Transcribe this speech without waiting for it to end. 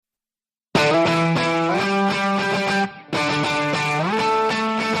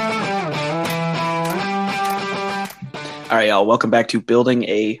right, y'all. Welcome back to Building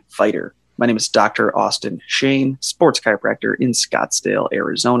a Fighter. My name is Dr. Austin Shane, sports chiropractor in Scottsdale,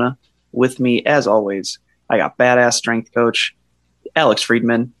 Arizona. With me, as always, I got badass strength coach Alex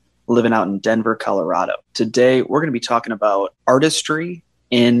Friedman, living out in Denver, Colorado. Today, we're going to be talking about artistry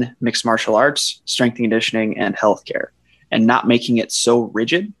in mixed martial arts, strength and conditioning, and healthcare, and not making it so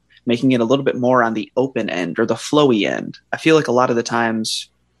rigid, making it a little bit more on the open end or the flowy end. I feel like a lot of the times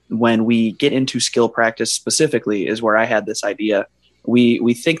when we get into skill practice specifically is where I had this idea.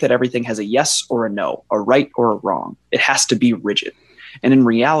 We think that everything has a yes or a no, a right or a wrong. It has to be rigid. And in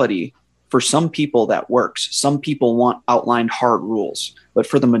reality, for some people that works. Some people want outlined hard rules, but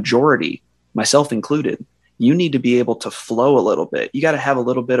for the majority, myself included, you need to be able to flow a little bit. You got to have a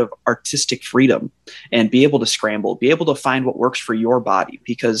little bit of artistic freedom and be able to scramble, be able to find what works for your body,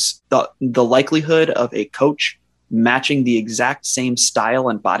 because the likelihood of a coach matching the exact same style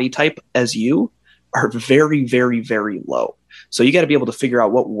and body type as you are very, very, very low. So you got to be able to figure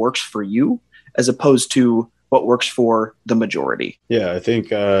out what works for you as opposed to what works for the majority. Yeah, I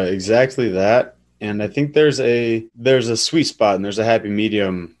think exactly that. And I think there's a sweet spot and there's a happy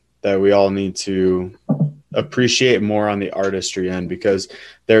medium that we all need to appreciate more on the artistry end, because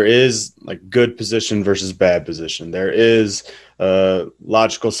there is like good position versus bad position. There is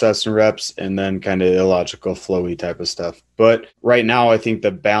logical sets and reps and then kind of illogical flowy type of stuff. But right now, I think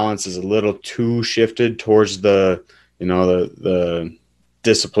the balance is a little too shifted towards the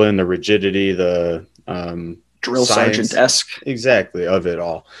discipline, the rigidity, the drill sergeant-esque. Exactly, of it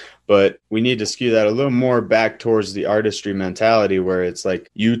all. But we need to skew that a little more back towards the artistry mentality, where it's like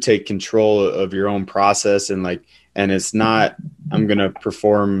you take control of your own process, and it's not, I'm going to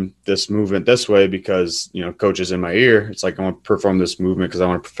perform this movement this way because, coach is in my ear. It's like, I want to perform this movement because I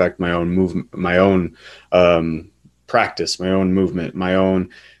want to perfect my own movement, my own practice, my own movement, my own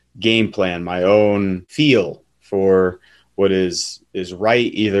game plan, my own feel for what is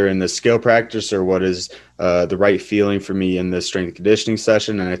right, either in the skill practice or what is the right feeling for me in the strength and conditioning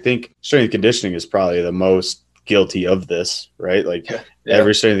session. And I think strength and conditioning is probably the most guilty of this, right?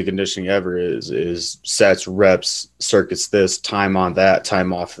 Every strength and conditioning ever is sets, reps, circuits, this, time on that,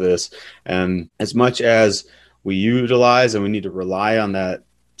 time off this. And as much as we utilize and we need to rely on that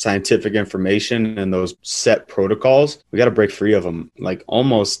scientific information and those set protocols, we got to break free of them,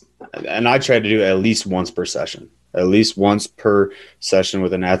 and I try to do it at least once per session. At least once per session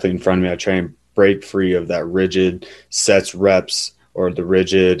with an athlete in front of me, I try and break free of that rigid sets, reps, or the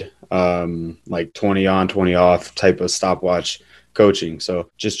rigid 20 on, 20 off type of stopwatch coaching. So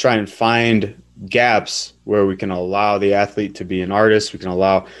just try and find gaps where we can allow the athlete to be an artist. We can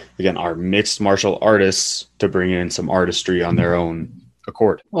allow, again, our mixed martial artists to bring in some artistry on their own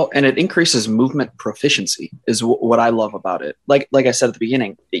accord. Well, and it increases movement proficiency is what I love about it. Like I said at the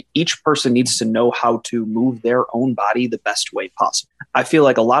beginning, each person needs to know how to move their own body the best way possible. I feel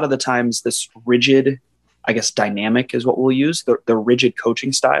like a lot of the times this rigid, I guess dynamic is what we'll use, the rigid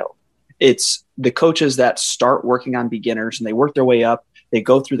coaching style. It's the coaches that start working on beginners and they work their way up. They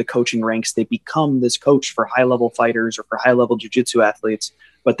go through the coaching ranks. They become this coach for high-level fighters or for high-level jiu-jitsu athletes,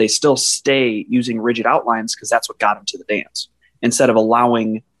 but they still stay using rigid outlines because that's what got them to the dance. Instead of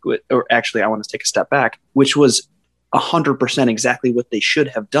allowing, or actually I want to take a step back, which was 100% exactly what they should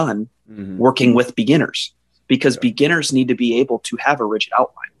have done working with beginners, because beginners need to be able to have a rigid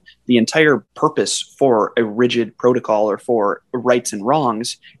outline. The entire purpose for a rigid protocol or for rights and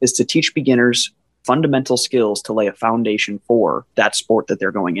wrongs is to teach beginners fundamental skills to lay a foundation for that sport that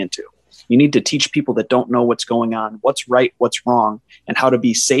they're going into. You need to teach people that don't know what's going on, what's right, what's wrong, and how to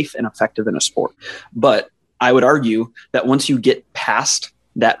be safe and effective in a sport. But I would argue that once you get past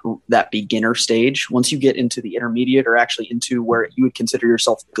that beginner stage, once you get into the intermediate or actually into where you would consider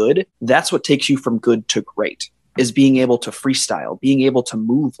yourself good, that's what takes you from good to great, is being able to freestyle, being able to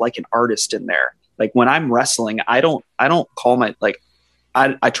move like an artist in there. Like when I'm wrestling, I don't call my,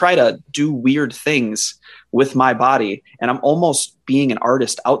 I try to do weird things with my body, and I'm almost being an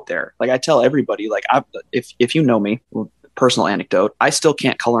artist out there. Like I tell everybody, if you know me, personal anecdote, I still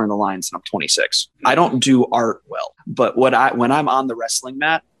can't color in the lines and I'm 26. I don't do art well, but when I'm on the wrestling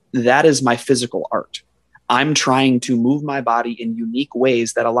mat, that is my physical art. I'm trying to move my body in unique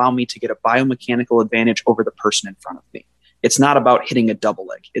ways that allow me to get a biomechanical advantage over the person in front of me. It's not about hitting a double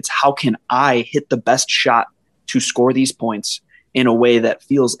leg. It's how can I hit the best shot to score these points in a way that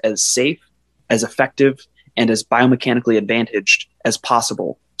feels as safe, as effective, and as biomechanically advantaged as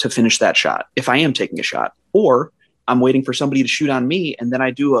possible to finish that shot if I am taking a shot. Or I'm waiting for somebody to shoot on me, and then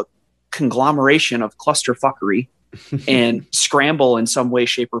I do a conglomeration of clusterfuckery and scramble in some way,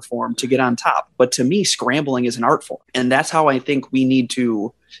 shape, or form to get on top. But to me, scrambling is an art form. And that's how I think we need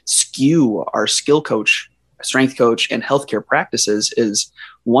to skew our skill coach strength coach and healthcare practices is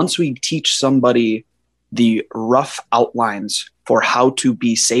once we teach somebody the rough outlines for how to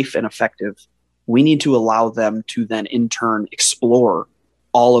be safe and effective, we need to allow them to then in turn explore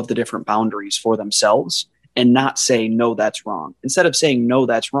all of the different boundaries for themselves and not say, no, that's wrong. Instead of saying, no,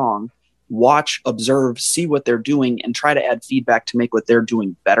 that's wrong, watch, observe, see what they're doing, and try to add feedback to make what they're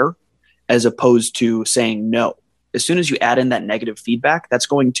doing better, as opposed to saying no. As soon as you add in that negative feedback, that's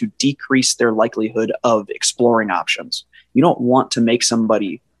going to decrease their likelihood of exploring options. You don't want to make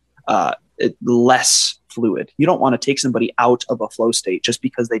somebody less fluid. You don't want to take somebody out of a flow state just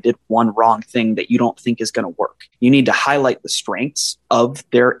because they did one wrong thing that you don't think is going to work. You need to highlight the strengths of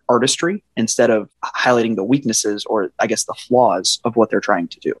their artistry instead of highlighting the weaknesses, or I guess the flaws of what they're trying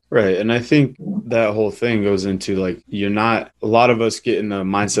to do. Right. And I think that whole thing goes into like, a lot of us get in the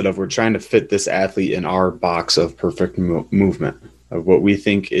mindset of we're trying to fit this athlete in our box of perfect movement, of what we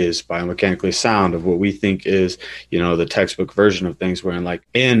think is biomechanically sound, of what we think is, the textbook version of things, where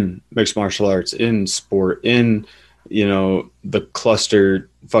in mixed martial arts, in sport, in, the cluster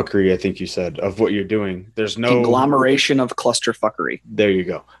fuckery, I think you said, of what you're doing. There's no conglomeration of cluster fuckery. There you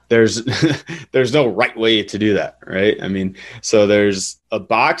go. There's no right way to do that. Right. I mean, so there's a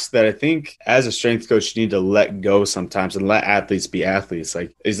box that I think as a strength coach, you need to let go sometimes and let athletes be athletes.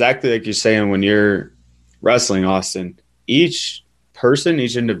 Like exactly like you're saying, when you're wrestling, Austin, each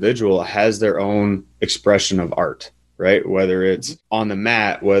individual has their own expression of art, right? Whether it's on the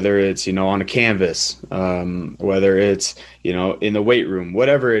mat, whether it's, on a canvas, whether it's, in the weight room,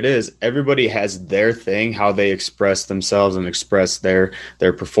 whatever it is, everybody has their thing, how they express themselves and express their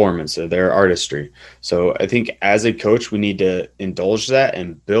performance or their artistry. So I think as a coach, we need to indulge that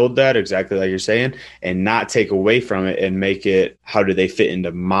and build that exactly like you're saying, and not take away from it and make it, how do they fit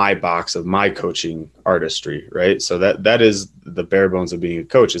into my box of my coaching artistry, right? So that is the bare bones of being a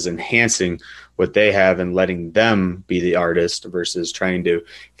coach, is enhancing what they have and letting them be the artist versus trying to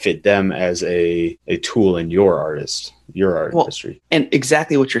fit them as a tool in your artistry. And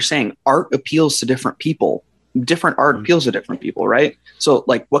exactly what you're saying, art appeals to different people. Different art appeals to different people, right? So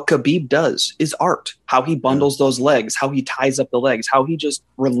like what Khabib does is art. How he bundles those legs, how he ties up the legs, how he just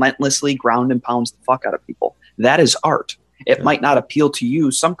relentlessly ground and pounds the fuck out of people. That is art. It might not appeal to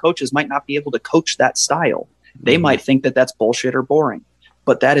you. Some coaches might not be able to coach that style. They might think that that's bullshit or boring,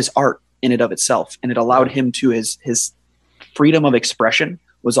 but that is art in and of itself. And it allowed him to his freedom of expression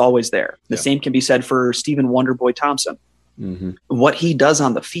was always there. The same can be said for Stephen Wonderboy Thompson. Mm-hmm. What he does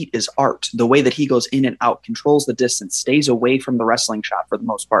on the feet is art. The way that he goes in and out, controls the distance, stays away from the wrestling shot for the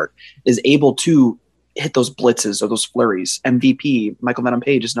most part, is able to hit those blitzes or those flurries. MVP, Michael Venom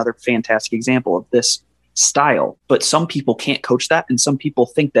Page, is another fantastic example of this style. But some people can't coach that, and some people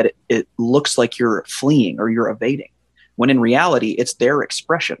think that it looks like you're fleeing or you're evading, when in reality it's their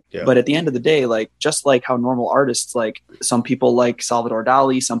expression. But at the end of the day, like just like how normal artists, like some people like Salvador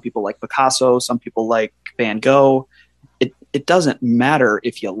Dali, some people like Picasso, some people like Van Gogh, it doesn't matter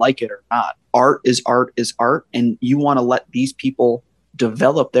if you like it or not. Art is art is art, and you want to let these people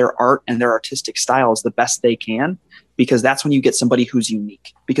develop their art and their artistic styles the best they can, because that's when you get somebody who's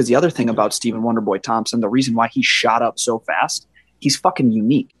unique. Because the other thing about Stephen Wonderboy Thompson, the reason why he shot up so fast, he's fucking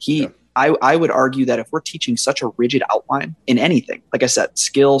unique. I would argue that if we're teaching such a rigid outline in anything, like I said,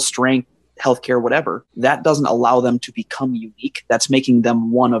 skill, strength, healthcare, whatever, that doesn't allow them to become unique. That's making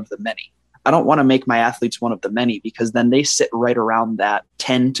them one of the many. I don't want to make my athletes one of the many, because then they sit right around that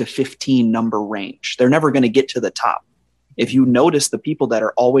 10 to 15 number range. They're never going to get to the top. If you notice the people that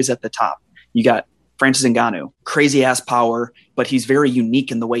are always at the top, you got Francis Ngannou, crazy ass power, but he's very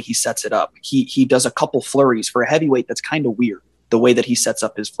unique in the way he sets it up. He does a couple flurries for a heavyweight that's kind of weird, the way that he sets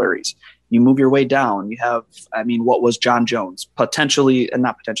up his flurries. You move your way down. You have, what was John Jones? Not potentially,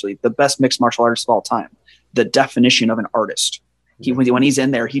 the best mixed martial artist of all time. The definition of an artist. When he's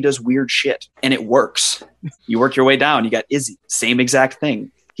in there, he does weird shit and it works. You work your way down. You got Izzy, same exact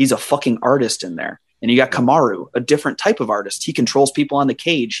thing. He's a fucking artist in there. And you got Kamaru, a different type of artist. He controls people on the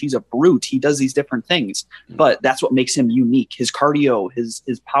cage. He's a brute. He does these different things, but that's what makes him unique. His cardio, his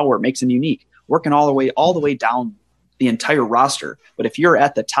power makes him unique. Working all the way down the entire roster. But if you're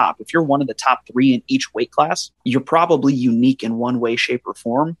at the top, if you're one of the top 3 in each weight class, you're probably unique in one way, shape, or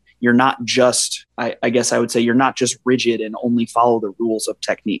form. You're not just, I guess I would say, you're not just rigid and only follow the rules of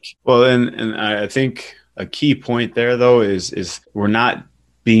technique. Well, and I think a key point there, though, is we're not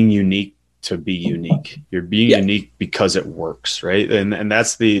being unique to be unique. You're being unique because it works, right? And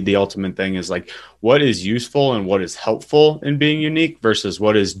that's the ultimate thing, is like, what is useful and what is helpful in being unique versus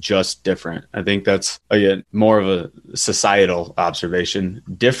what is just different. I think that's, again, more of a societal observation.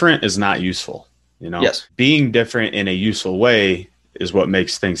 Different is not useful. Being different in a useful way is what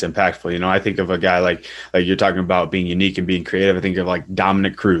makes things impactful. You know, I think of a guy like you're talking about being unique and being creative. I think of like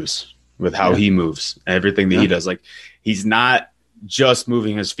Dominic Cruz with how he moves, everything that he does. Like, he's not just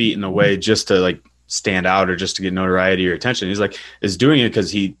moving his feet in a way just to like stand out or just to get notoriety or attention. He's like, is doing it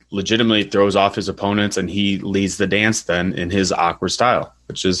because he legitimately throws off his opponents and he leads the dance then in his awkward style,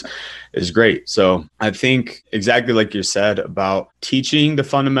 which is great. So I think exactly like you said about teaching the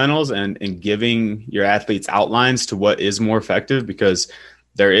fundamentals and giving your athletes outlines to what is more effective, because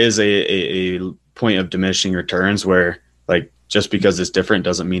there is a point of diminishing returns where, like, just because it's different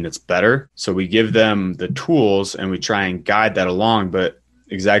doesn't mean it's better. So we give them the tools and we try and guide that along. But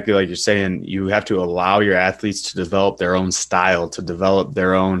exactly like you're saying, you have to allow your athletes to develop their own style, to develop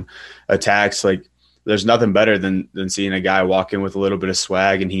their own attacks. Like, there's nothing better than seeing a guy walk in with a little bit of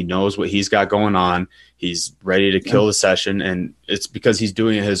swag and he knows what he's got going on. He's ready to kill the session, and it's because he's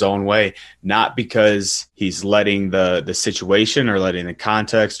doing it his own way, not because he's letting the situation or letting the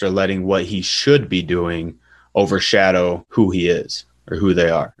context or letting what he should be doing overshadow who he is or who they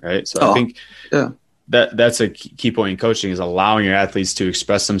are. Right. So I think that's a key point in coaching, is allowing your athletes to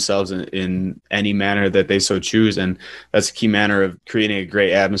express themselves in any manner that they so choose. And that's a key manner of creating a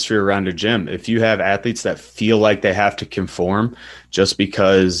great atmosphere around a gym. If you have athletes that feel like they have to conform just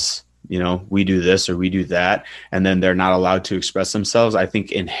because, you know, we do this or we do that, and then they're not allowed to express themselves, I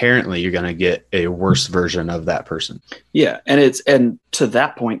think inherently you're going to get a worse version of that person. Yeah. And to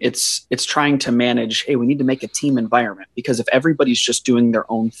that point, it's trying to manage, hey, we need to make a team environment, because if everybody's just doing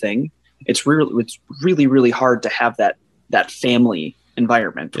their own thing, it's really, really hard to have that family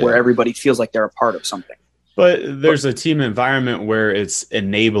environment where everybody feels like they're a part of something. But there's a team environment where it's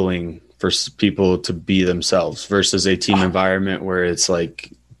enabling for people to be themselves versus a team environment where it's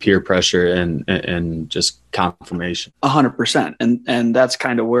like peer pressure and just confirmation. 100%. And that's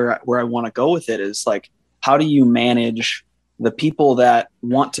kind of where I want to go with it, is like, how do you manage the people that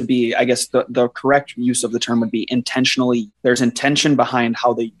want to be, I guess the correct use of the term would be intentionally, there's intention behind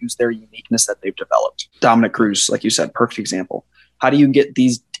how they use their uniqueness that they've developed. Dominic Cruz, like you said, perfect example. How do you get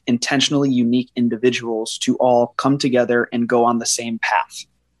these intentionally unique individuals to all come together and go on the same path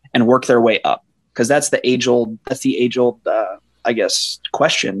and work their way up? Because that's the age old, I guess,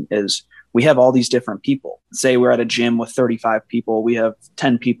 question is, we have all these different people. Say we're at a gym with 35 people. We have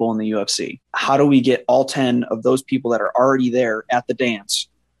 10 people in the UFC. How do we get all 10 of those people that are already there at the dance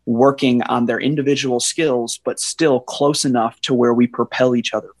working on their individual skills, but still close enough to where we propel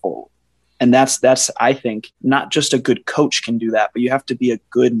each other forward? And that's I think, not just a good coach can do that, but you have to be a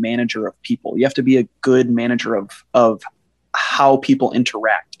good manager of people. You have to be a good manager of how people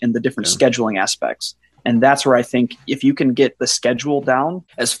interact and the different scheduling aspects. And that's where I think if you can get the schedule down,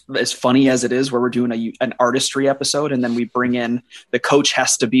 as funny as it is, where we're doing an artistry episode, and then we bring in the coach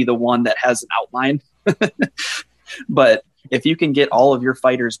has to be the one that has an outline. But if you can get all of your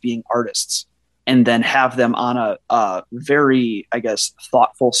fighters being artists and then have them on a very, I guess,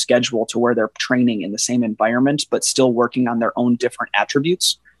 thoughtful schedule to where they're training in the same environment, but still working on their own different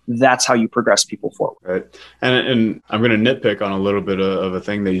attributes, that's how you progress people forward. Right. And I'm going to nitpick on a little bit of a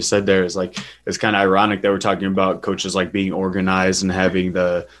thing that you said there, is like, it's kind of ironic that we're talking about coaches like being organized and having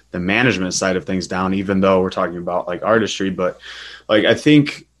the management side of things down, even though we're talking about like artistry. But like, I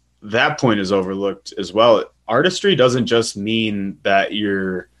think that point is overlooked as well. Artistry doesn't just mean that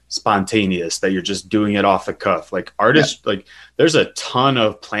you're spontaneous, that you're just doing it off the cuff. Like like there's a ton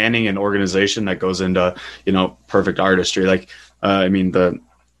of planning and organization that goes into, you know, perfect artistry. Like, I mean, the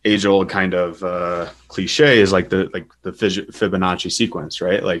age-old kind of cliche is like the Fibonacci sequence,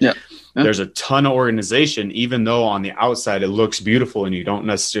 right? Like there's a ton of organization, even though on the outside it looks beautiful and you don't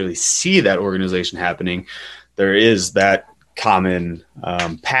necessarily see that organization happening. There is that common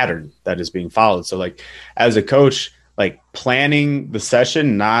pattern that is being followed. So like, as a coach, like planning the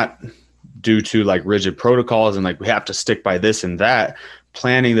session, not due to like rigid protocols and like we have to stick by this and that,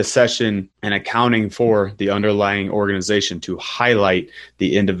 planning the session and accounting for the underlying organization to highlight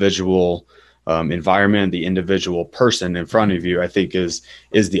the individual environment, the individual person in front of you, I think is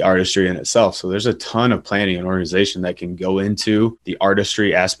the artistry in itself. So there's a ton of planning and organization that can go into the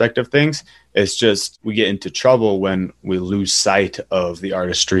artistry aspect of things. It's just, we get into trouble when we lose sight of the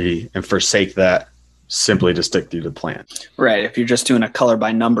artistry and forsake that simply to stick to the plan. Right. If you're just doing a color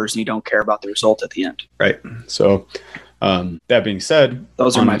by numbers and you don't care about the result at the end. Right. So that being said,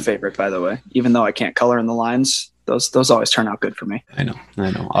 those are my favorite, by the way, even though I can't color in the lines, those always turn out good for me. I know.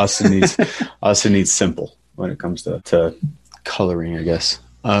 Austin needs simple when it comes to coloring, I guess.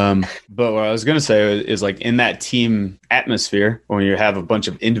 But what I was going to say is like, in that team atmosphere, when you have a bunch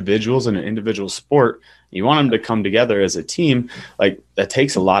of individuals in an individual sport, you want them to come together as a team. Like, that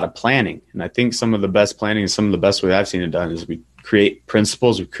takes a lot of planning. And I think some of the best planning and some of the best way I've seen it done is we create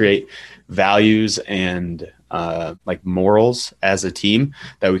principles, we create values and like morals as a team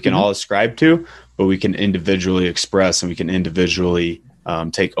that we can all ascribe to, but we can individually express and we can individually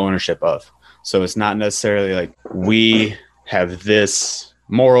take ownership of. So it's not necessarily like we have this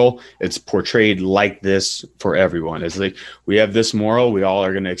moral, it's portrayed like this for everyone. It's like we have this moral, we all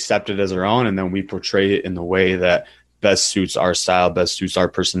are going to accept it as our own, and then we portray it in the way that best suits our style, best suits our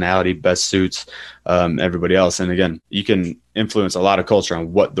personality, best suits everybody else. And again, you can influence a lot of culture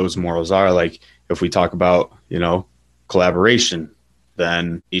on what those morals are. Like if we talk about, collaboration,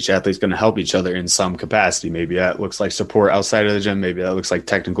 then each athlete's going to help each other in some capacity. Maybe that looks like support outside of the gym. Maybe that looks like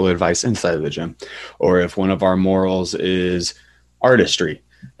technical advice inside of the gym. Or if one of our morals is artistry,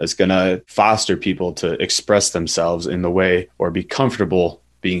 that's going to foster people to express themselves in the way or be comfortable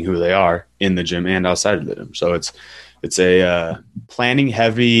being who they are in the gym and outside of the gym. So it's a planning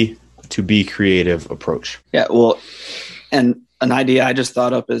heavy to be creative approach. Yeah. Well, and an idea I just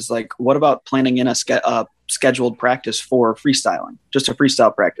thought up is like, what about planning in a scheduled practice for freestyling, just a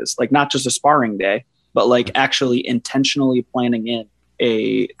freestyle practice, like not just a sparring day, but like actually intentionally planning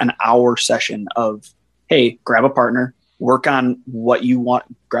in an hour session of, hey, grab a partner, work on what you want,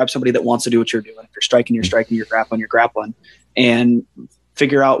 grab somebody that wants to do what you're doing. If you're striking, you're grappling, and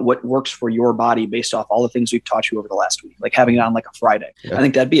figure out what works for your body based off all the things we've taught you over the last week, like having it on like a Friday. Yeah. I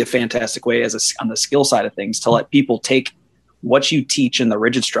think that'd be a fantastic way on the skill side of things to let people take what you teach in the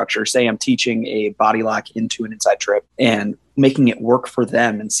rigid structure. Say I'm teaching a body lock into an inside trip and making it work for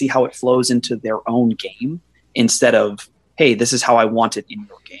them and see how it flows into their own game instead of, hey, this is how I want it in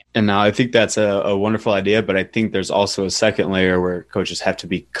your game. And now I think that's a wonderful idea, but I think there's also a second layer where coaches have to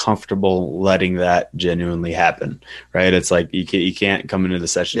be comfortable letting that genuinely happen, right? It's like you can't come into the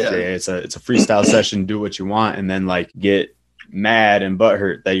session today. It's a freestyle session, do what you want, and then like get mad and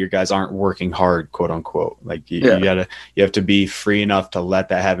butthurt that your guys aren't working hard, quote unquote. Like you have to be free enough to let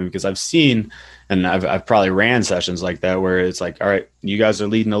that happen, because I've seen, and I've probably ran sessions like that where it's like, all right, you guys are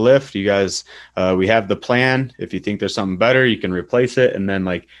leading the lift. You guys, we have the plan. If you think there's something better, you can replace it. And then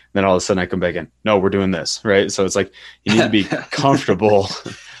then all of a sudden I come back in, no, we're doing this. Right. So it's like, you need to be comfortable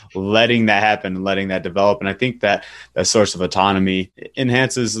letting that happen and letting that develop. And I think that source of autonomy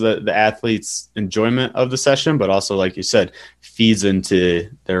enhances the athlete's enjoyment of the session, but also, like you said, feeds into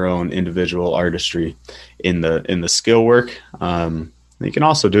their own individual artistry in the skill work. You can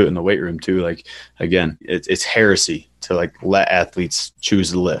also do it in the weight room too. Like, again, it's heresy to like let athletes choose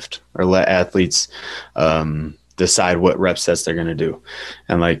the lift or let athletes decide what rep sets they're going to do.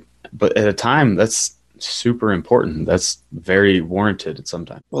 And but at a time that's super important. That's very warranted at some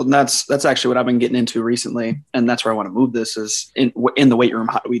time. Well, that's actually what I've been getting into recently. And that's where I want to move this is in the weight room.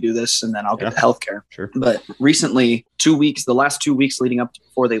 How do we do this? And then I'll get to healthcare. Sure. But recently, the last 2 weeks leading up to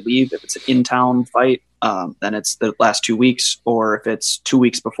before they leave, if it's an in-town fight, then it's the last 2 weeks, or if it's 2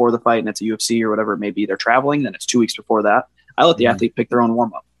 weeks before the fight and it's a UFC or whatever, maybe they're traveling, then it's 2 weeks before that. I let the athlete pick their own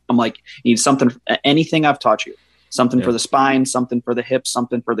warm-up. I'm like, you need something, anything I've taught you, something for the spine, something for the hips,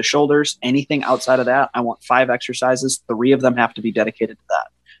 something for the shoulders, anything outside of that. I want 5 exercises. 3 of them have to be dedicated to that.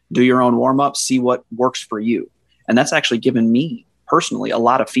 Do your own warm-up, see what works for you. And that's actually given me personally a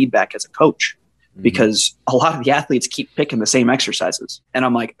lot of feedback as a coach, because a lot of the athletes keep picking the same exercises. And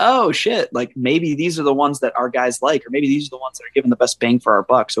I'm like, oh shit, like maybe these are the ones that our guys like, or maybe these are the ones that are giving the best bang for our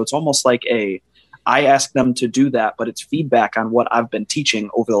buck. So it's almost like I ask them to do that, but it's feedback on what I've been teaching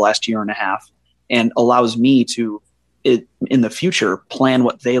over the last year and a half, and allows me to, in the future, plan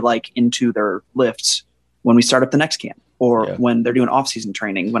what they like into their lifts when we start up the next camp, or when they're doing off-season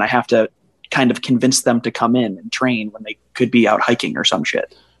training, when I have to kind of convince them to come in and train when they could be out hiking or some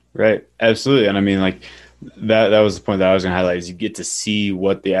shit. Right. Absolutely. And I mean, like that was the point that I was going to highlight, is you get to see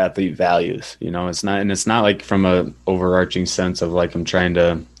what the athlete values. It's not like from a overarching sense of like I'm trying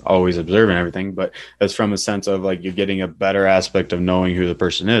to always observe and everything, but it's from a sense of like you're getting a better aspect of knowing who the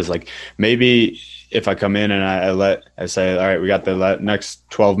person is. Like maybe if I come in and I say, all right, we got the next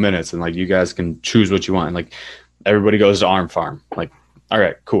 12 minutes and like you guys can choose what you want. And like everybody goes to Arm Farm. Like, all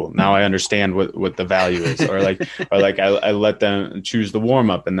right, cool. Now I understand what the value is. Or I let them choose the warm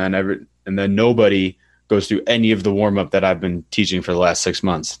up, and then nobody goes through any of the warm up that I've been teaching for the last 6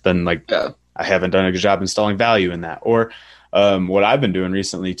 months. Then I haven't done a good job installing value in that. Or what I've been doing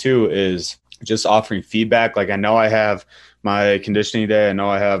recently too is just offering feedback. Like I know I have my conditioning day, I know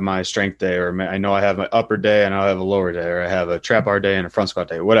I have my strength day, or I know I have my upper day, I know I have a lower day, or I have a trap bar day and a front squat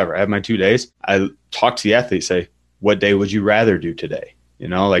day, whatever. I have my 2 days. I talk to the athlete, say, what day would you rather do today?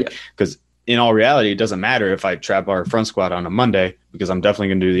 Because in all reality, it doesn't matter if I trap bar front squat on a Monday, because I'm definitely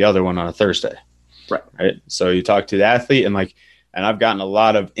going to do the other one on a Thursday. Right. So you talk to the athlete, and I've gotten a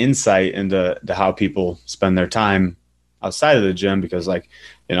lot of insight into how people spend their time outside of the gym because like,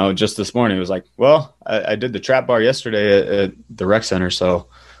 you know, just this morning it was like, well, I did the trap bar yesterday at the rec center. So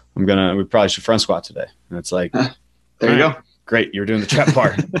we probably should front squat today. And it's like, there you go. Great. You're doing the trap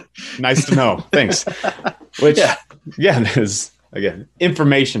bar. Nice to know. Thanks. Which, is, again,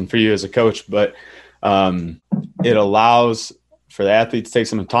 information for you as a coach, but it allows for the athlete to take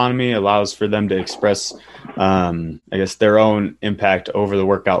some autonomy, allows for them to express, I guess, their own impact over the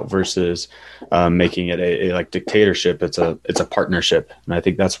workout versus making it a like dictatorship. It's a partnership. And I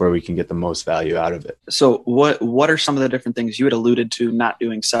think that's where we can get the most value out of it. So what are some of the different things you had alluded to, not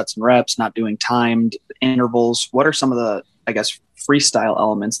doing sets and reps, not doing timed intervals? What are some of the, I guess, freestyle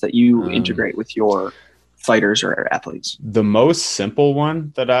elements that you integrate with your fighters or athletes? The most simple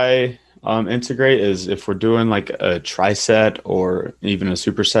one that I integrate is if we're doing like a tri-set or even a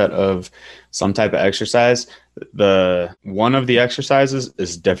superset of some type of exercise, one of the exercises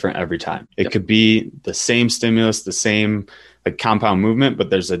is different every time. It could be the same stimulus, the same like compound movement, but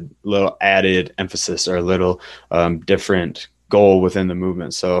there's a little added emphasis or a little different goal within the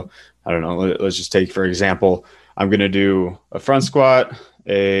movement. So I don't know, let's just take, for example, I'm going to do a front squat,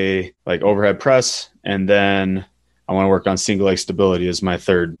 a like overhead press, and then I want to work on single leg stability as my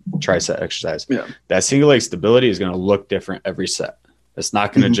third tricep exercise. Yeah. That single leg stability is going to look different every set. It's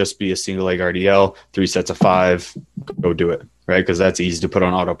not going to just be a single leg RDL, 3 sets of 5, go do it, right? Because that's easy to put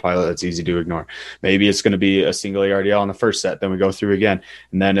on autopilot. That's easy to ignore. Maybe it's going to be a single leg RDL on the first set. Then we go through again.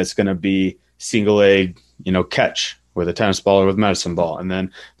 And then it's going to be single leg, catch with a tennis ball or with medicine ball. And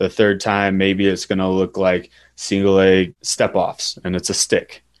then the third time, maybe it's going to look like single leg step offs and it's a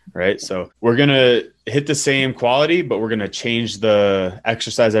stick. Right. So we're going to hit the same quality, but we're going to change the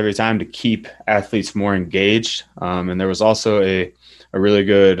exercise every time to keep athletes more engaged. And there was also a really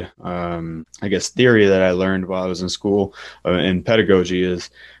good, theory that I learned while I was in school in pedagogy is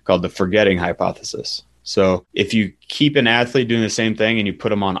called the forgetting hypothesis. So if you keep an athlete doing the same thing and you put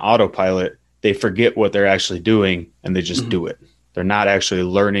them on autopilot, they forget what they're actually doing and they just do it. They're not actually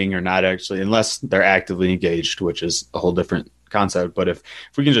learning or not actually, unless they're actively engaged, which is a whole different concept. But if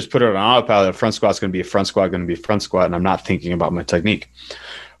we can just put it on autopilot, a front squat's going to be a front squat, and I'm not thinking about my technique.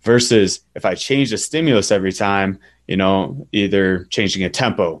 Versus if I change the stimulus every time, either changing a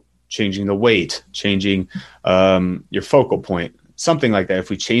tempo, changing the weight, changing your focal point, something like that. If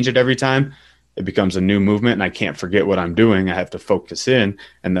we change it every time, it becomes a new movement and I can't forget what I'm doing. I have to focus in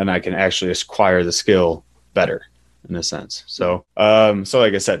and then I can actually acquire the skill better in a sense. So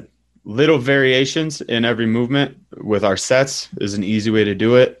like I said, little variations in every movement with our sets is an easy way to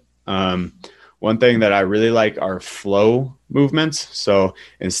do it. One thing that I really like are flow movements. So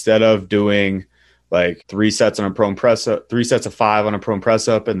instead of doing like 3 sets on a prone press up, 3 sets of 5 on a prone press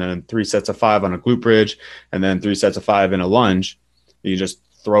up, and then 3 sets of 5 on a glute bridge, and then 3 sets of 5 in a lunge, you just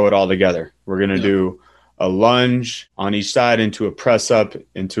throw it all together. We're going to do a lunge on each side into a press up,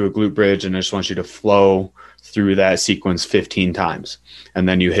 into a glute bridge. And I just want you to flow through that sequence 15 times. And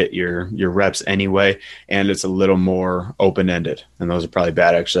then you hit your reps anyway. And it's a little more open-ended. And those are probably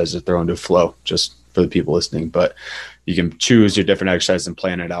bad exercises to throw into flow just for the people listening, but you can choose your different exercises and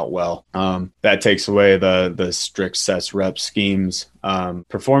plan it out well. That takes away the strict sets, reps, schemes.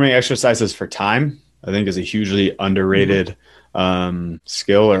 Performing exercises for time, I think, is a hugely underrated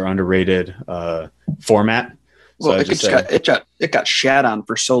skill or underrated format. Well, it got shat on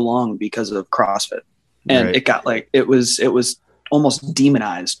for so long because of CrossFit, and it got it was almost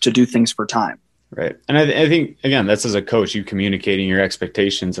demonized to do things for time. Right. And I think, again, that's as a coach, you communicating your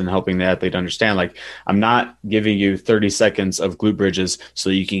expectations and helping the athlete understand, like, I'm not giving you 30 seconds of glute bridges so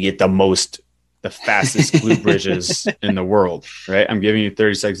you can get the fastest glute bridges in the world, right? I'm giving you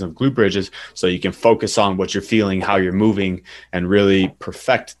 30 seconds of glute bridges so you can focus on what you're feeling, how you're moving, and really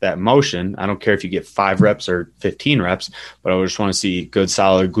perfect that motion. I don't care if you get 5 reps or 15 reps, but I just want to see good,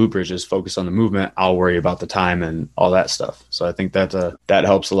 solid glute bridges, focus on the movement. I'll worry about the time and all that stuff. So I think that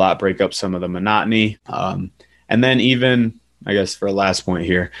helps a lot, break up some of the monotony. And then even, I guess for a last point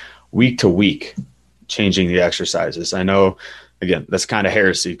here, week to week, changing the exercises. I know, again, that's kind of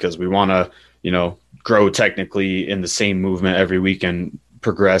heresy because we want to, grow technically in the same movement every week and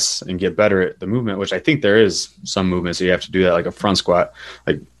progress and get better at the movement, which I think there is some movements that you have to do that, like a front squat.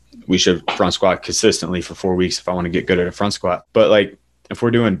 Like we should front squat consistently for 4 weeks if I want to get good at a front squat. But like if we're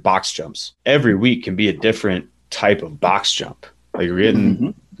doing box jumps, every week can be a different type of box jump. Like we're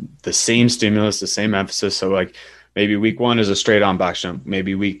getting the same stimulus, the same emphasis. So like maybe week 1 is a straight on box jump.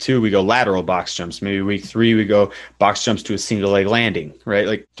 Maybe week 2, we go lateral box jumps. Maybe week 3, we go box jumps to a single leg landing, right?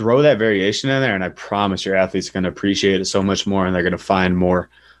 Like throw that variation in there. And I promise your athletes are going to appreciate it so much more. And they're going to find more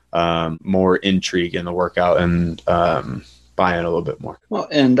intrigue in the workout and by buy in a little bit more. Well,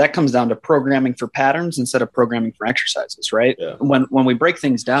 and that comes down to programming for patterns instead of programming for exercises, right? Yeah. When we break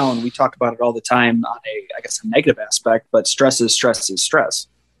things down, we talk about it all the time on a negative aspect, but stress is stress is stress.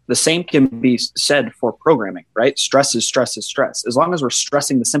 The same can be said for programming, right? Stress is stress is stress. As long as we're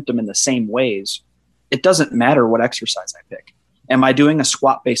stressing the symptom in the same ways, it doesn't matter what exercise I pick. Am I doing a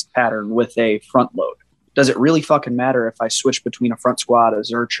squat-based pattern with a front load? Does it really fucking matter if I switch between a front squat, a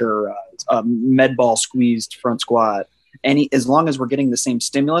Zercher, a med ball squeezed front squat? As long as we're getting the same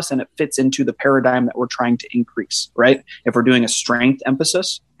stimulus and it fits into the paradigm that we're trying to increase, right? If we're doing a strength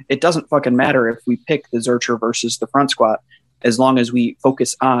emphasis, it doesn't fucking matter if we pick the Zercher versus the front squat, as long as we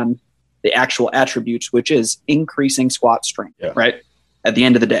focus on the actual attributes, which is increasing squat strength, right? At the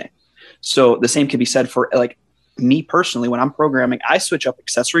end of the day. So the same can be said for like me personally. When I'm programming, I switch up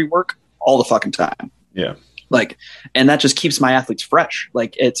accessory work all the fucking time. Yeah. Like, and that just keeps my athletes fresh.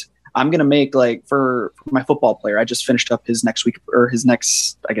 Like I'm going to make, like, for my football player, I just finished up his next week, or his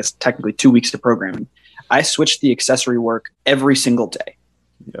next, I guess, technically 2 weeks of programming. I switched the accessory work every single day.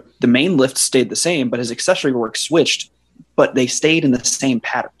 Yep. The main lift stayed the same, but his accessory work switched, but they stayed in the same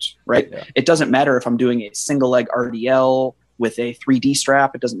patterns, right? Yeah. It doesn't matter if I'm doing a single leg RDL with a 3D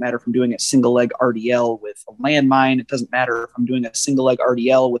strap. It doesn't matter if I'm doing a single leg RDL with a landmine. It doesn't matter if I'm doing a single leg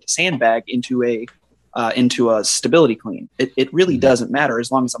RDL with a sandbag into a stability clean. It really doesn't matter,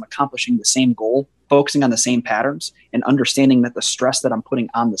 as long as I'm accomplishing the same goal, focusing on the same patterns, and understanding that the stress that I'm putting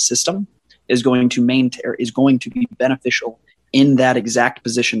on the system is going to be beneficial in that exact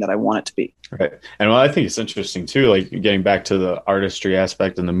position that I want it to be. Right. And what I think it's interesting too, like getting back to the artistry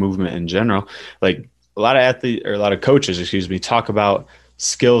aspect and the movement in general, like a lot of coaches, talk about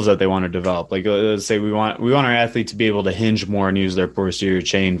skills that they want to develop. Like, let's say we want our athlete to be able to hinge more and use their posterior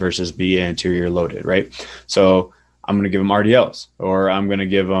chain versus be anterior loaded, right? So I'm going to give them RDLs, or I'm going to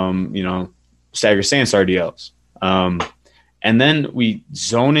give them, stagger stance RDLs. And then we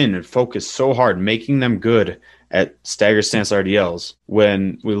zone in and focus so hard, making them good at stagger stance RDLs,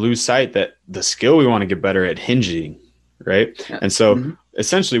 when we lose sight that the skill we want to get better at hinging, right? Yeah. And so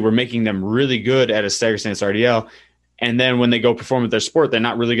essentially we're making them really good at a stagger stance RDL. And then when they go perform at their sport, they're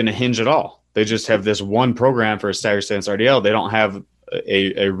not really going to hinge at all. They just have this one program for a stagger stance RDL. They don't have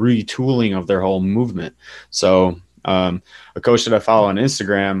a retooling of their whole movement. So a coach that I follow on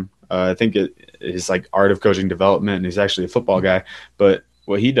Instagram, I think it is like Art of Coaching Development, and he's actually a football guy. But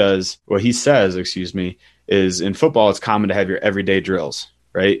what he says, is in football, it's common to have your everyday drills,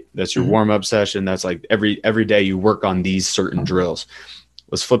 right? That's your warm-up session. That's like every day you work on these certain drills.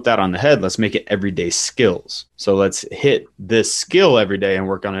 Let's flip that on the head. Let's make it everyday skills. So let's hit this skill every day and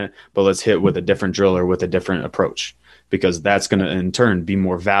work on it, but let's hit with a different drill or with a different approach, because that's going to in turn be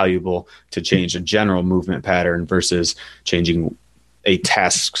more valuable to change a general movement pattern versus changing a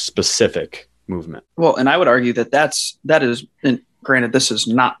task specific movement. Well, and I would argue that is, and granted, this is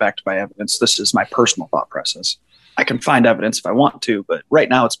not backed by evidence. This is my personal thought process. I can find evidence if I want to, but right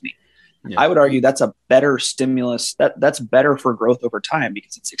now it's me. Yeah. I would argue that's a better stimulus. That's better for growth over time,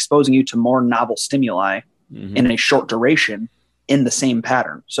 because it's exposing you to more novel stimuli in a short duration in the same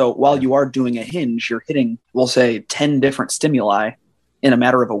pattern. So while you are doing a hinge, you're hitting, we'll say, 10 different stimuli in a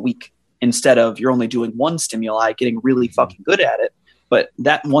matter of a week, instead of you're only doing one stimuli, getting really fucking good at it. But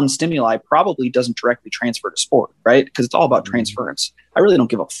that one stimuli probably doesn't directly transfer to sport, right? Because it's all about transference. I really don't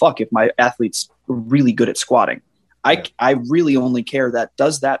give a fuck if my athlete's really good at squatting. I really only care that,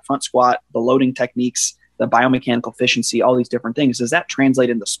 does that front squat, the loading techniques, the biomechanical efficiency, all these different things, does that translate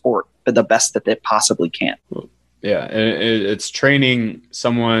into sport for the best that it possibly can? Yeah, it's training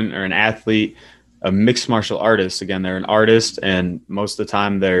someone or an athlete, a mixed martial artist. Again, they're an artist, and most of the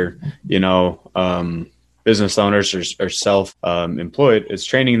time they're, business owners or self-employed. It's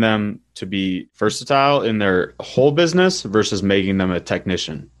training them to be versatile in their whole business versus making them a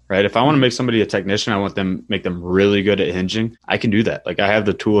technician. Right. If I want to make somebody a technician, I want make them really good at hinging. I can do that. Like, I have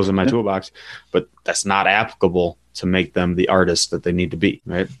the tools in my toolbox, but that's not applicable to make them the artist that they need to be.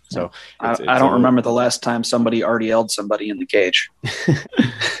 Right. So I don't remember the last time somebody RDL'd somebody in the cage.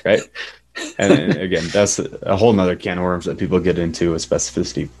 Right. And again, that's a whole nother can of worms that people get into with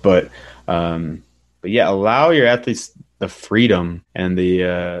specificity. But yeah, allow your athletes the freedom and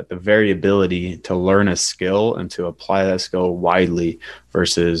the variability to learn a skill and to apply that skill widely,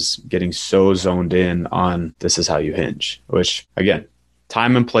 versus getting so zoned in on this is how you hinge, which, again,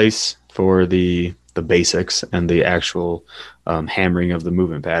 time and place for the basics and the actual hammering of the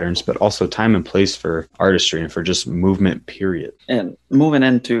movement patterns, but also time and place for artistry and for just movement, period. And moving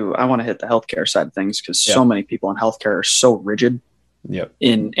into, I want to hit the healthcare side of things, because so many people in healthcare are so rigid. Yep.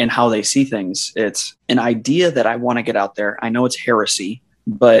 In how they see things. It's an idea that I want to get out there. I know it's heresy,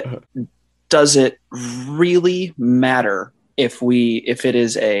 but does it really matter if it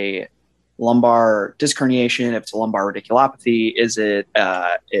is a lumbar disc herniation, if it's a lumbar radiculopathy, is it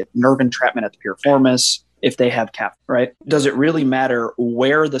nerve entrapment at the piriformis, if they have calf, right? Does it really matter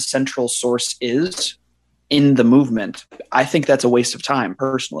where the central source is in the movement? I think that's a waste of time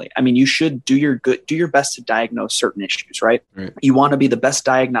personally. I mean, you should do your best to diagnose certain issues, right? You want to be the best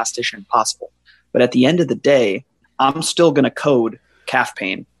diagnostician possible. But at the end of the day, I'm still going to code calf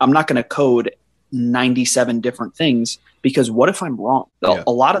pain. I'm not going to code 97 different things, because what if I'm wrong? Yeah.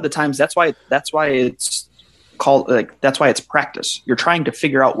 A lot of the times that's why it's called, like, that's why it's practice. You're trying to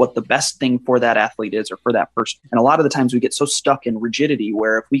figure out what the best thing for that athlete is or for that person. And a lot of the times we get so stuck in rigidity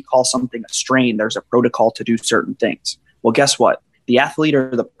where if we call something a strain, there's a protocol to do certain things. Well, guess what? The athlete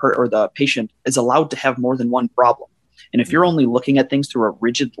or the patient is allowed to have more than one problem. And if you're only looking at things through a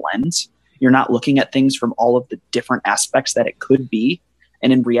rigid lens, you're not looking at things from all of the different aspects that it could be.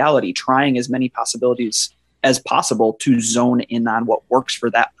 And in reality, trying as many possibilities as possible to zone in on what works for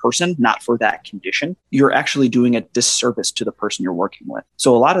that person, not for that condition, you're actually doing a disservice to the person you're working with.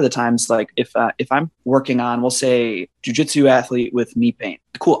 So a lot of the times, like if I'm working on, we'll say jiu-jitsu athlete with knee pain,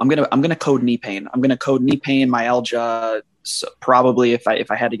 cool. I'm gonna code knee pain. I'm gonna code knee pain, myalgia. So probably if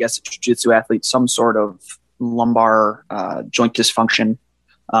I had to guess, a jiu-jitsu athlete, some sort of lumbar joint dysfunction.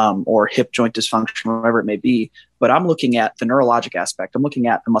 Or hip joint dysfunction, whatever it may be. But I'm looking at the neurologic aspect. I'm looking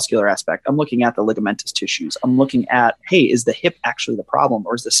at the muscular aspect. I'm looking at the ligamentous tissues. I'm looking at, hey, is the hip actually the problem,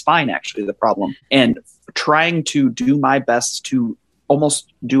 or is the spine actually the problem? And trying to do my best to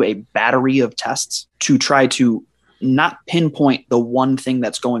almost do a battery of tests to try to not pinpoint the one thing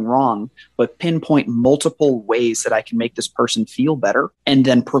that's going wrong, but pinpoint multiple ways that I can make this person feel better and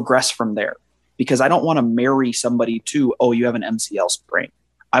then progress from there. Because I don't want to marry somebody to, oh, you have an MCL sprain.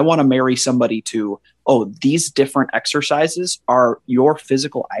 I want to marry somebody to, oh, these different exercises are your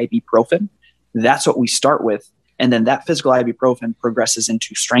physical ibuprofen. That's what we start with. And then that physical ibuprofen progresses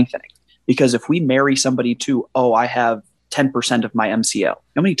into strengthening. Because if we marry somebody to, oh, I have 10% of my MCL.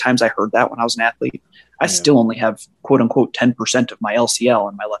 How many times I heard that when I was an athlete? I still only have, quote unquote, 10% of my LCL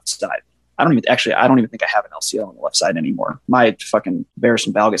on my left side. I don't even think I have an LCL on the left side anymore. My fucking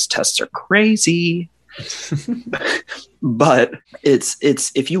Barrison valgus tests are crazy. But it's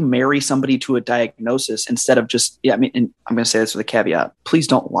if you marry somebody to a diagnosis instead of just, and I'm going to say this with a caveat, please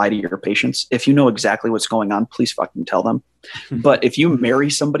don't lie to your patients. If you know exactly what's going on, please fucking tell them. But if you marry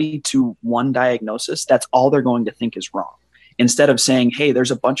somebody to one diagnosis, that's all they're going to think is wrong. Instead of saying, hey,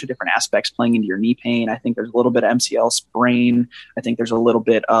 there's a bunch of different aspects playing into your knee pain. I think there's a little bit of MCL sprain. I think there's a little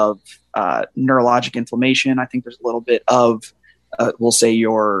bit of neurologic inflammation. I think there's a little bit of, we'll say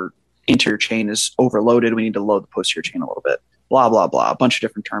your anterior chain is overloaded. We need to load the posterior chain a little bit, blah, blah, blah, a bunch of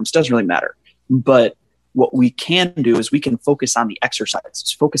different terms. Doesn't really matter. But what we can do is we can focus on the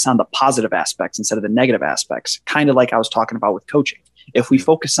exercises, focus on the positive aspects instead of the negative aspects, kind of like I was talking about with coaching. If we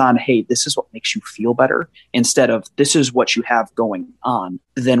focus on, hey, this is what makes you feel better, instead of this is what you have going on,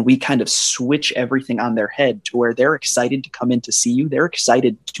 then we kind of switch everything on their head to where they're excited to come in to see you. They're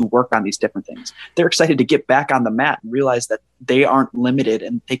excited to work on these different things. They're excited to get back on the mat and realize that they aren't limited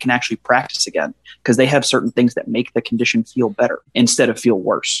and they can actually practice again because they have certain things that make the condition feel better instead of feel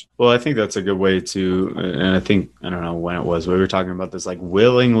worse. Well, I think that's a good way to, and I don't know when it was, we were talking about this, like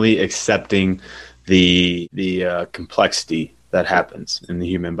willingly accepting the complexity that happens in the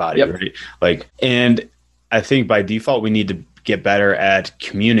human body, right? Like, and I think by default, we need to get better at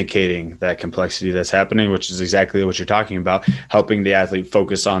communicating that complexity that's happening, which is exactly what you're talking about, helping the athlete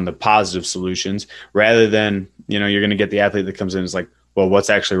focus on the positive solutions rather than, you're going to get the athlete that comes in and is like, well, what's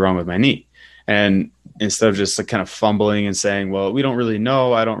actually wrong with my knee? And instead of just like kind of fumbling and saying, well, we don't really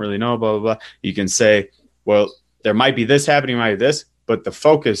know, I don't really know, blah, blah, blah, you can say, well, there might be this happening, might be this, but the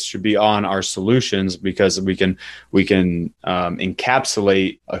focus should be on our solutions because we can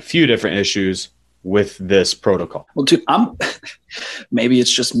encapsulate a few different issues with this protocol. Well, dude, maybe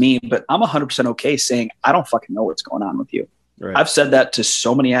it's just me, but I'm 100% okay saying I don't fucking know what's going on with you. Right. I've said that to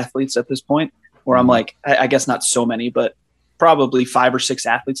so many athletes at this point where I'm like, I guess not so many, but probably 5 or 6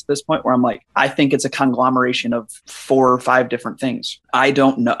 athletes at this point where I'm like, I think it's a conglomeration of 4 or 5 different things. I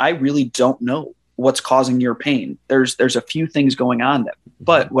don't know. I really don't know what's causing your pain. There's a few things going on there,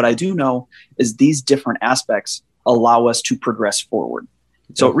 but what I do know is these different aspects allow us to progress forward.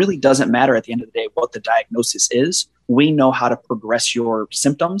 So it really doesn't matter at the end of the day what the diagnosis is. We know how to progress your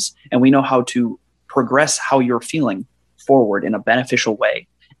symptoms and we know how to progress how you're feeling forward in a beneficial way.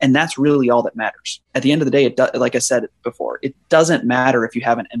 And that's really all that matters. At the end of the day, like I said before, it doesn't matter if you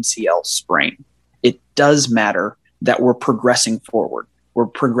have an MCL sprain. It does matter that we're progressing forward. We're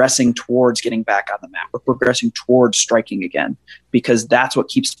progressing towards getting back on the mat. We're progressing towards striking again because that's what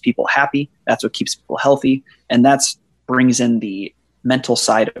keeps people happy. That's what keeps people healthy. And that's brings in the mental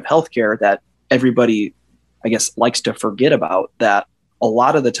side of healthcare that everybody, I guess, likes to forget about, that a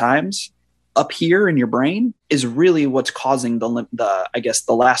lot of the times up here in your brain is really what's causing the I guess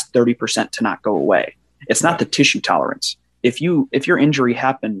the last 30% to not go away. It's not the tissue tolerance. If your injury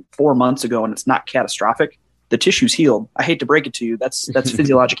happened 4 months ago and it's not catastrophic, the tissue's healed. I hate to break it to you. That's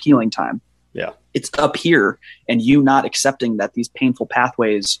physiologic healing time. Yeah. It's up here, and you not accepting that these painful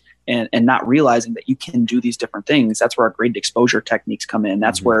pathways and not realizing that you can do these different things. That's where our graded exposure techniques come in.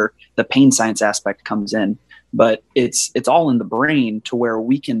 That's where the pain science aspect comes in. But it's all in the brain, to where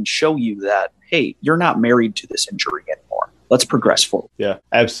we can show you that, hey, you're not married to this injury anymore. Let's progress forward. Yeah,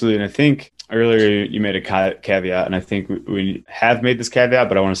 absolutely. And I think earlier you made a caveat, and I think we have made this caveat,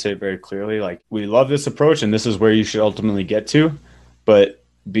 but I want to say it very clearly. Like, we love this approach, and this is where you should ultimately get to. But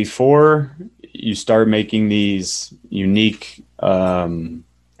before you start making these unique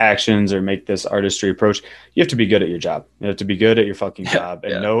actions or make this artistry approach, you have to be good at your job. You have to be good at your fucking job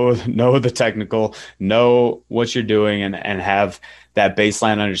and know the technical, know what you're doing, and have that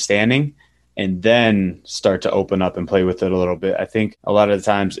baseline understanding, and then start to open up and play with it a little bit. I think a lot of the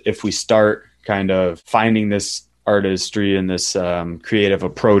times, if we start kind of finding this artistry and this creative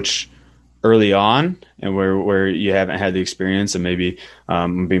approach early on, and where you haven't had the experience, and maybe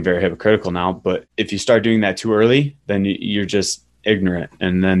I'm being very hypocritical now, but if you start doing that too early, then you're just ignorant,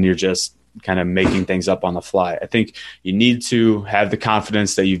 and then you're just kind of making things up on the fly. I think you need to have the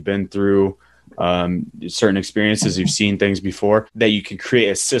confidence that you've been through certain experiences, you've seen things before, that you can create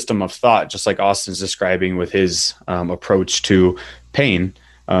a system of thought, just like Austin's describing with his approach to pain.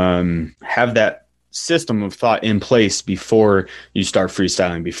 Have that system of thought in place before you start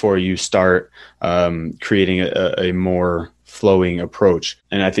freestyling, before you start creating a more flowing approach.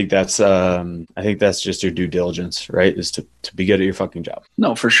 And I think that's just your due diligence, right? Is to be good at your fucking job.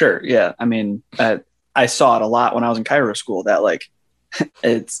 No, for sure. Yeah. I mean, I saw it a lot when I was in Chiro school, that like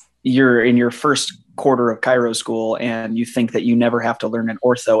you're in your first quarter of Chiro school and you think that you never have to learn an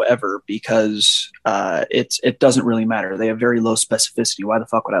ortho ever, because it doesn't really matter. They have very low specificity. Why the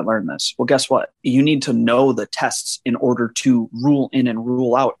fuck would I learn this? Well, guess what? You need to know the tests in order to rule in and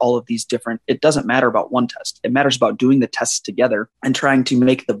rule out all of these different. It doesn't matter about one test. It matters about doing the tests together and trying to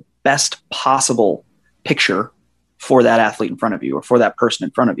make the best possible picture for that athlete in front of you, or for that person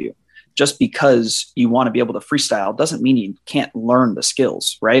in front of you. Just because you want to be able to freestyle doesn't mean you can't learn the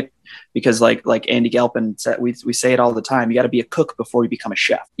skills, right? Because like Andy Galpin said, we say it all the time. You got to be a cook before you become a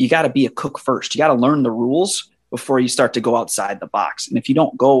chef. You got to be a cook first. You got to learn the rules before you start to go outside the box. And if you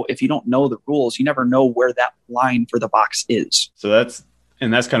don't know the rules, you never know where that line for the box is. So that's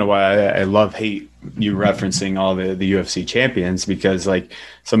kind of why I hate you referencing all the UFC champions, because like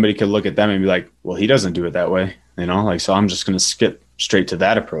somebody could look at them and be like, well, he doesn't do it that way, so I'm just going to skip straight to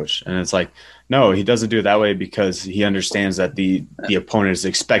that approach. And it's like, no, he doesn't do it that way because he understands that the opponent is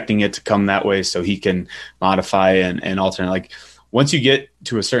expecting it to come that way, so he can modify and alternate. Like, once you get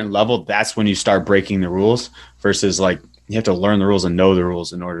to a certain level, that's when you start breaking the rules, versus like you have to learn the rules and know the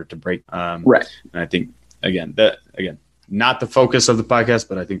rules in order to break. Right. And I think again, not the focus of the podcast,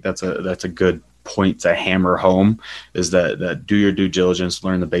 but I think that's a good point to hammer home, is that do your due diligence,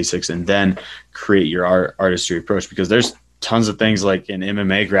 learn the basics, and then create your artistry approach. Because there's tons of things like in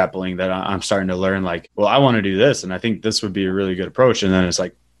MMA grappling that I'm starting to learn, like, well, I want to do this, and I think this would be a really good approach. And then it's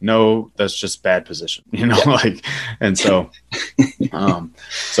like, no, that's just bad position, and so,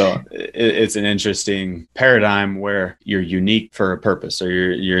 so it's an interesting paradigm where you're unique for a purpose, or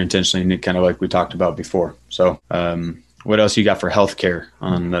you're intentionally unique, kind of like we talked about before. So, what else you got for healthcare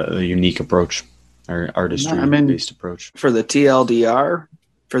on the unique approach or artistry-based approach? For the TLDR,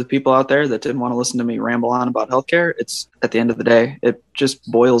 for the people out there that didn't want to listen to me ramble on about healthcare, it's at the end of the day, it just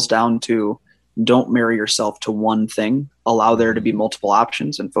boils down to, don't marry yourself to one thing. Allow there to be multiple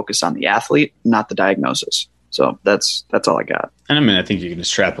options and focus on the athlete, not the diagnosis. So that's all I got. And I mean, I think you can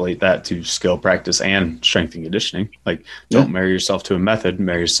extrapolate that to skill, practice, and strength and conditioning. Like, don't marry yourself to a method,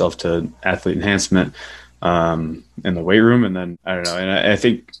 marry yourself to athlete enhancement in the weight room. And then, I don't know. And I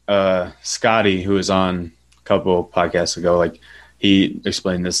think Scotty, who was on a couple podcasts ago, like, he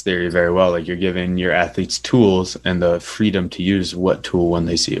explained this theory very well. Like, you're giving your athletes tools and the freedom to use what tool when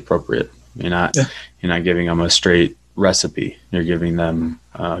they see appropriate. You're not giving them a straight recipe. You're giving them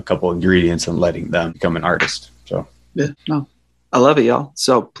a couple ingredients and letting them become an artist. So I love it, y'all.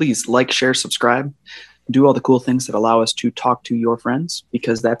 So please like, share, subscribe, do all the cool things that allow us to talk to your friends,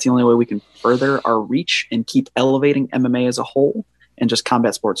 because that's the only way we can further our reach and keep elevating MMA as a whole and just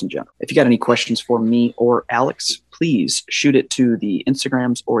combat sports in general. If you got any questions for me or Alex, please shoot it to the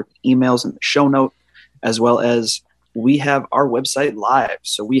Instagrams or the emails in the show note, as well as we have our website live.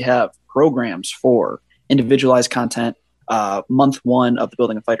 So we have programs for individualized content, month 1 of the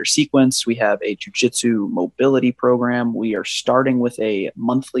Building a Fighter sequence, we have a jiu-jitsu mobility program. We are starting with a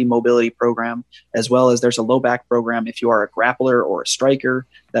monthly mobility program, as well as there's a low back program if you are a grappler or a striker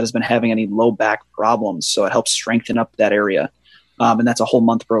that has been having any low back problems. So it helps strengthen up that area. And that's a whole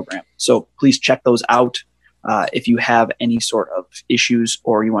month program. So please check those out if you have any sort of issues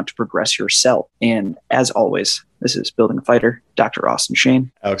or you want to progress yourself. And as always, this is Building a Fighter, Dr. Austin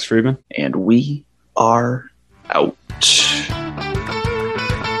Shane, Alex Friedman, and we are out.